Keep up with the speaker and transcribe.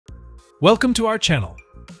Welcome to our channel.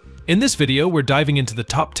 In this video, we're diving into the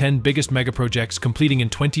top 10 biggest megaprojects completing in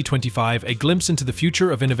 2025, a glimpse into the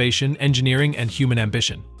future of innovation, engineering, and human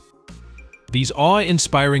ambition. These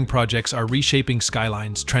awe-inspiring projects are reshaping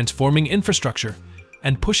skylines, transforming infrastructure,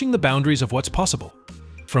 and pushing the boundaries of what's possible.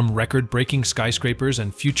 From record-breaking skyscrapers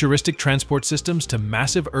and futuristic transport systems to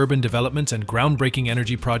massive urban developments and groundbreaking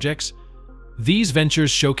energy projects, these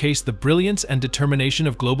ventures showcase the brilliance and determination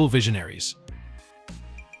of global visionaries.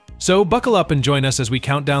 So buckle up and join us as we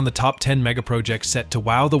count down the top 10 megaprojects set to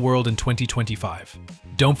wow the world in 2025.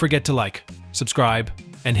 Don't forget to like, subscribe,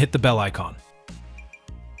 and hit the bell icon.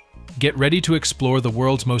 Get ready to explore the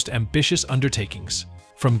world's most ambitious undertakings,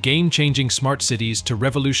 from game-changing smart cities to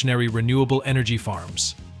revolutionary renewable energy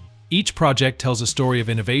farms. Each project tells a story of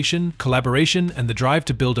innovation, collaboration, and the drive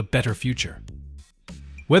to build a better future.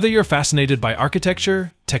 Whether you're fascinated by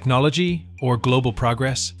architecture, technology, or global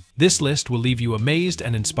progress, this list will leave you amazed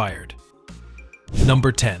and inspired.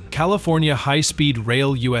 Number 10. California High-Speed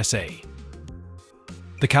Rail USA.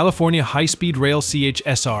 The California High-Speed Rail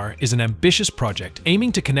 (HSR) is an ambitious project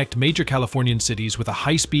aiming to connect major Californian cities with a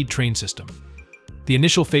high-speed train system. The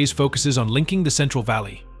initial phase focuses on linking the Central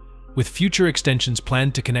Valley, with future extensions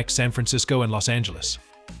planned to connect San Francisco and Los Angeles.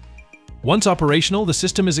 Once operational, the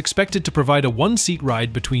system is expected to provide a one-seat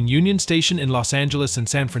ride between Union Station in Los Angeles and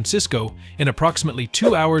San Francisco in approximately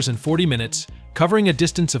 2 hours and 40 minutes, covering a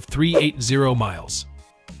distance of 380 miles.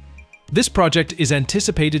 This project is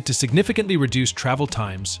anticipated to significantly reduce travel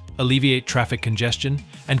times, alleviate traffic congestion,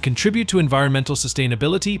 and contribute to environmental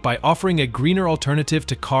sustainability by offering a greener alternative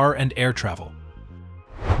to car and air travel.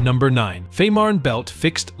 Number 9. Fehmarn Belt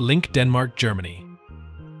Fixed Link, Denmark, Germany.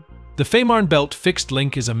 The Fehmarn Belt Fixed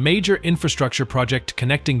Link is a major infrastructure project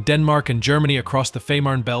connecting Denmark and Germany across the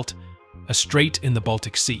Fehmarn Belt, a strait in the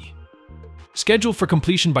Baltic Sea. Scheduled for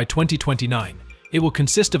completion by 2029, it will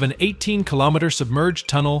consist of an 18-kilometer submerged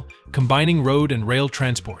tunnel combining road and rail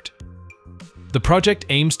transport. The project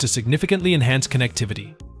aims to significantly enhance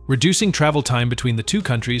connectivity, reducing travel time between the two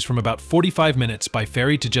countries from about 45 minutes by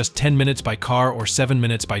ferry to just 10 minutes by car or 7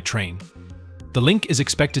 minutes by train. The link is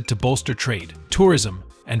expected to bolster trade, tourism,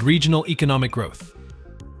 and regional economic growth.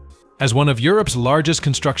 As one of Europe's largest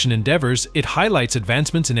construction endeavors, it highlights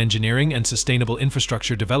advancements in engineering and sustainable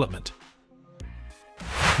infrastructure development.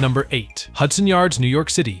 Number 8. Hudson Yards, New York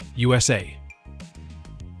City, USA.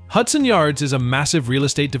 Hudson Yards is a massive real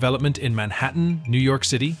estate development in Manhattan, New York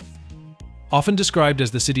City, often described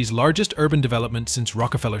as the city's largest urban development since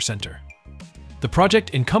Rockefeller Center. The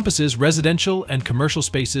project encompasses residential and commercial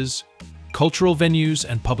spaces, cultural venues,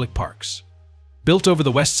 and public parks. Built over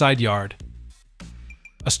the West Side Yard,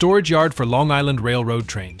 a storage yard for Long Island Railroad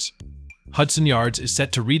trains, Hudson Yards is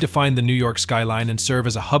set to redefine the New York skyline and serve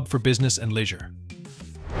as a hub for business and leisure.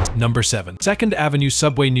 Number 7. 2nd Avenue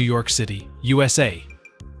Subway, New York City, USA.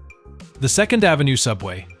 The 2nd Avenue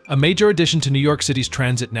Subway, a major addition to New York City's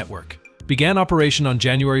transit network, began operation on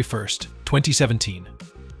January 1, 2017.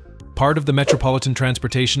 Part of the Metropolitan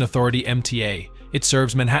Transportation Authority (MTA), it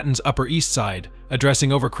serves Manhattan's Upper East Side,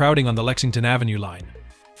 addressing overcrowding on the Lexington Avenue line.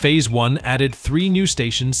 Phase 1 added 3 new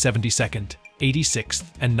stations, 72nd, 86th,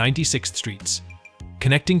 and 96th Streets,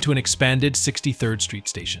 connecting to an expanded 63rd Street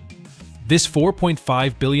station. This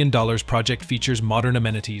 $4.5 billion project features modern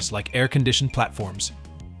amenities like air-conditioned platforms,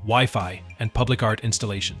 Wi-Fi, and public art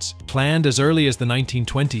installations. Planned as early as the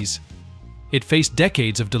 1920s, it faced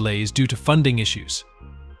decades of delays due to funding issues.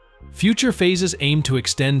 Future phases aim to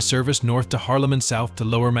extend service north to Harlem and south to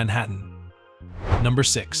Lower Manhattan. Number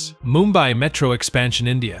 6. Mumbai Metro Expansion,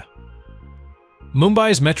 India.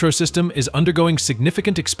 Mumbai's metro system is undergoing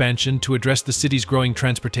significant expansion to address the city's growing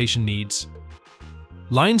transportation needs.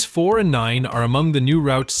 Lines 4 and 9 are among the new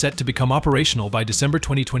routes set to become operational by December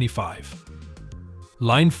 2025.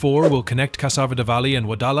 Line 4 will connect Kasaragod and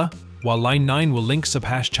Wadala, while Line 9 will link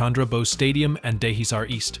Subhash Chandra Bose Stadium and Dahisar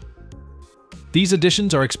East. These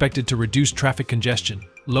additions are expected to reduce traffic congestion,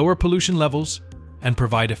 lower pollution levels, and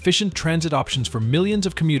provide efficient transit options for millions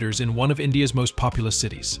of commuters in one of India's most populous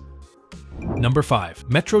cities. Number 5.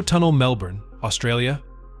 Metro Tunnel, Melbourne, Australia.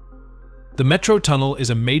 The Metro Tunnel is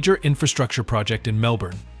a major infrastructure project in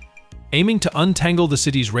Melbourne, aiming to untangle the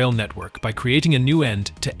city's rail network by creating a new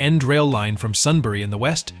end-to-end rail line from Sunbury in the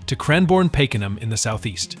west to Cranbourne-Pakenham in the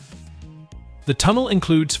southeast. The tunnel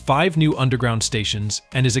includes 5 new underground stations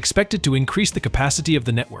and is expected to increase the capacity of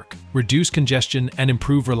the network, reduce congestion, and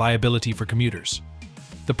improve reliability for commuters.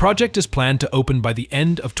 The project is planned to open by the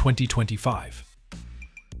end of 2025.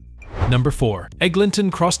 Number 4.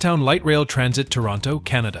 Eglinton Crosstown Light Rail Transit, Toronto,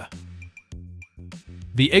 Canada.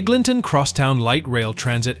 The Eglinton Crosstown Light Rail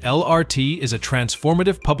Transit (LRT) is a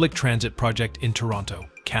transformative public transit project in Toronto,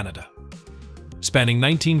 Canada. Spanning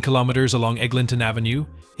 19 kilometers along Eglinton Avenue,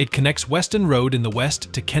 it connects Weston Road in the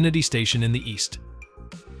west to Kennedy Station in the east.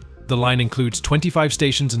 The line includes 25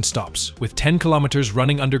 stations and stops, with 10 kilometers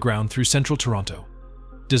running underground through central Toronto.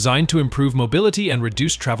 Designed to improve mobility and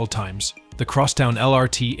reduce travel times, the Crosstown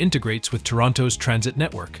LRT integrates with Toronto's transit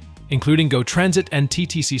network, including GO Transit and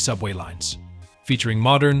TTC subway lines. Featuring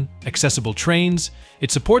modern, accessible trains, it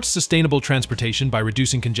supports sustainable transportation by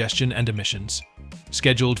reducing congestion and emissions.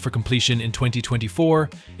 Scheduled for completion in 2024,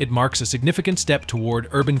 it marks a significant step toward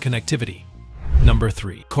urban connectivity. Number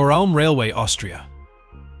 3. Coram Railway, Austria.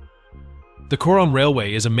 The Coram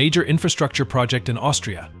Railway is a major infrastructure project in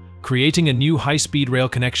Austria, creating a new high-speed rail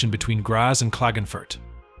connection between Graz and Klagenfurt.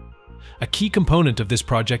 A key component of this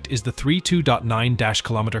project is the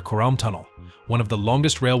 32.9-kilometer Coram Tunnel, one of the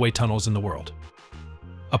longest railway tunnels in the world.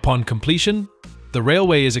 Upon completion, the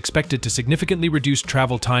railway is expected to significantly reduce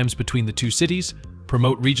travel times between the two cities,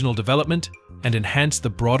 promote regional development, and enhance the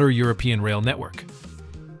broader European rail network.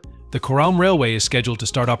 The Coram Railway is scheduled to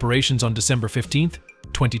start operations on December 15,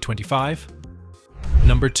 2025.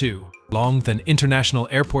 Number 2. Long Thanh International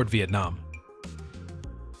Airport, Vietnam.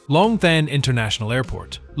 Long Thanh International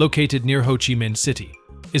Airport, located near Ho Chi Minh City,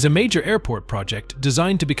 is a major airport project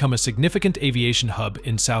designed to become a significant aviation hub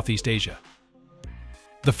in Southeast Asia.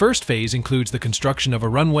 The first phase includes the construction of a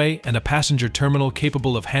runway and a passenger terminal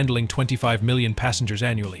capable of handling 25 million passengers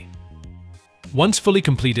annually. Once fully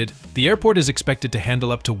completed, the airport is expected to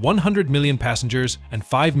handle up to 100 million passengers and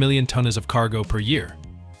 5 million tonnes of cargo per year,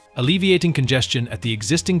 alleviating congestion at the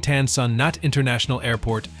existing Tan Son Nhat International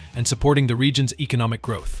Airport and supporting the region's economic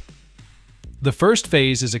growth. The first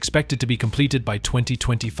phase is expected to be completed by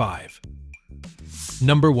 2025.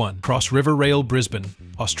 Number 1. Cross River Rail, Brisbane,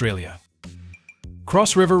 Australia.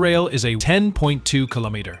 Cross River Rail is a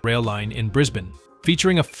 10.2-kilometer rail line in Brisbane,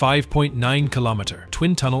 featuring a 5.9-kilometer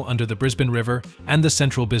twin tunnel under the Brisbane River and the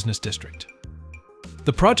Central Business District.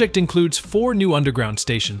 The project includes 4 new underground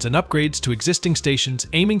stations and upgrades to existing stations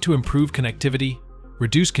aiming to improve connectivity,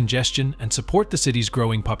 reduce congestion, and support the city's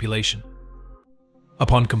growing population.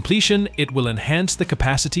 Upon completion, it will enhance the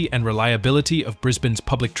capacity and reliability of Brisbane's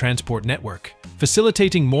public transport network,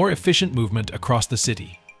 facilitating more efficient movement across the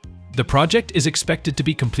city. The project is expected to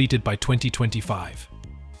be completed by 2025.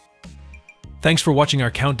 Thanks for watching our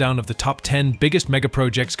countdown of the top 10 biggest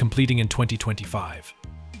megaprojects completing in 2025.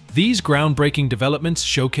 These groundbreaking developments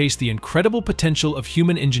showcase the incredible potential of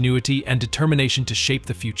human ingenuity and determination to shape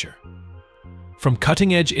the future. From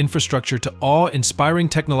cutting-edge infrastructure to awe-inspiring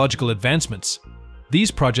technological advancements,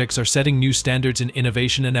 these projects are setting new standards in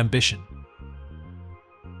innovation and ambition.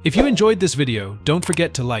 If you enjoyed this video, don't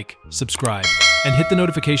forget to like, subscribe, and hit the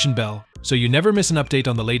notification bell so you never miss an update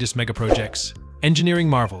on the latest megaprojects, engineering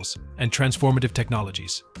marvels, and transformative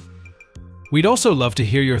technologies. We'd also love to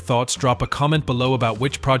hear your thoughts. Drop a comment below about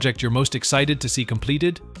which project you're most excited to see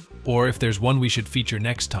completed, or if there's one we should feature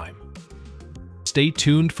next time. Stay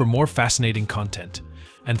tuned for more fascinating content,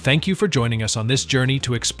 and thank you for joining us on this journey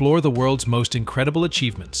to explore the world's most incredible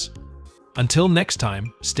achievements. Until next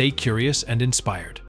time, stay curious and inspired.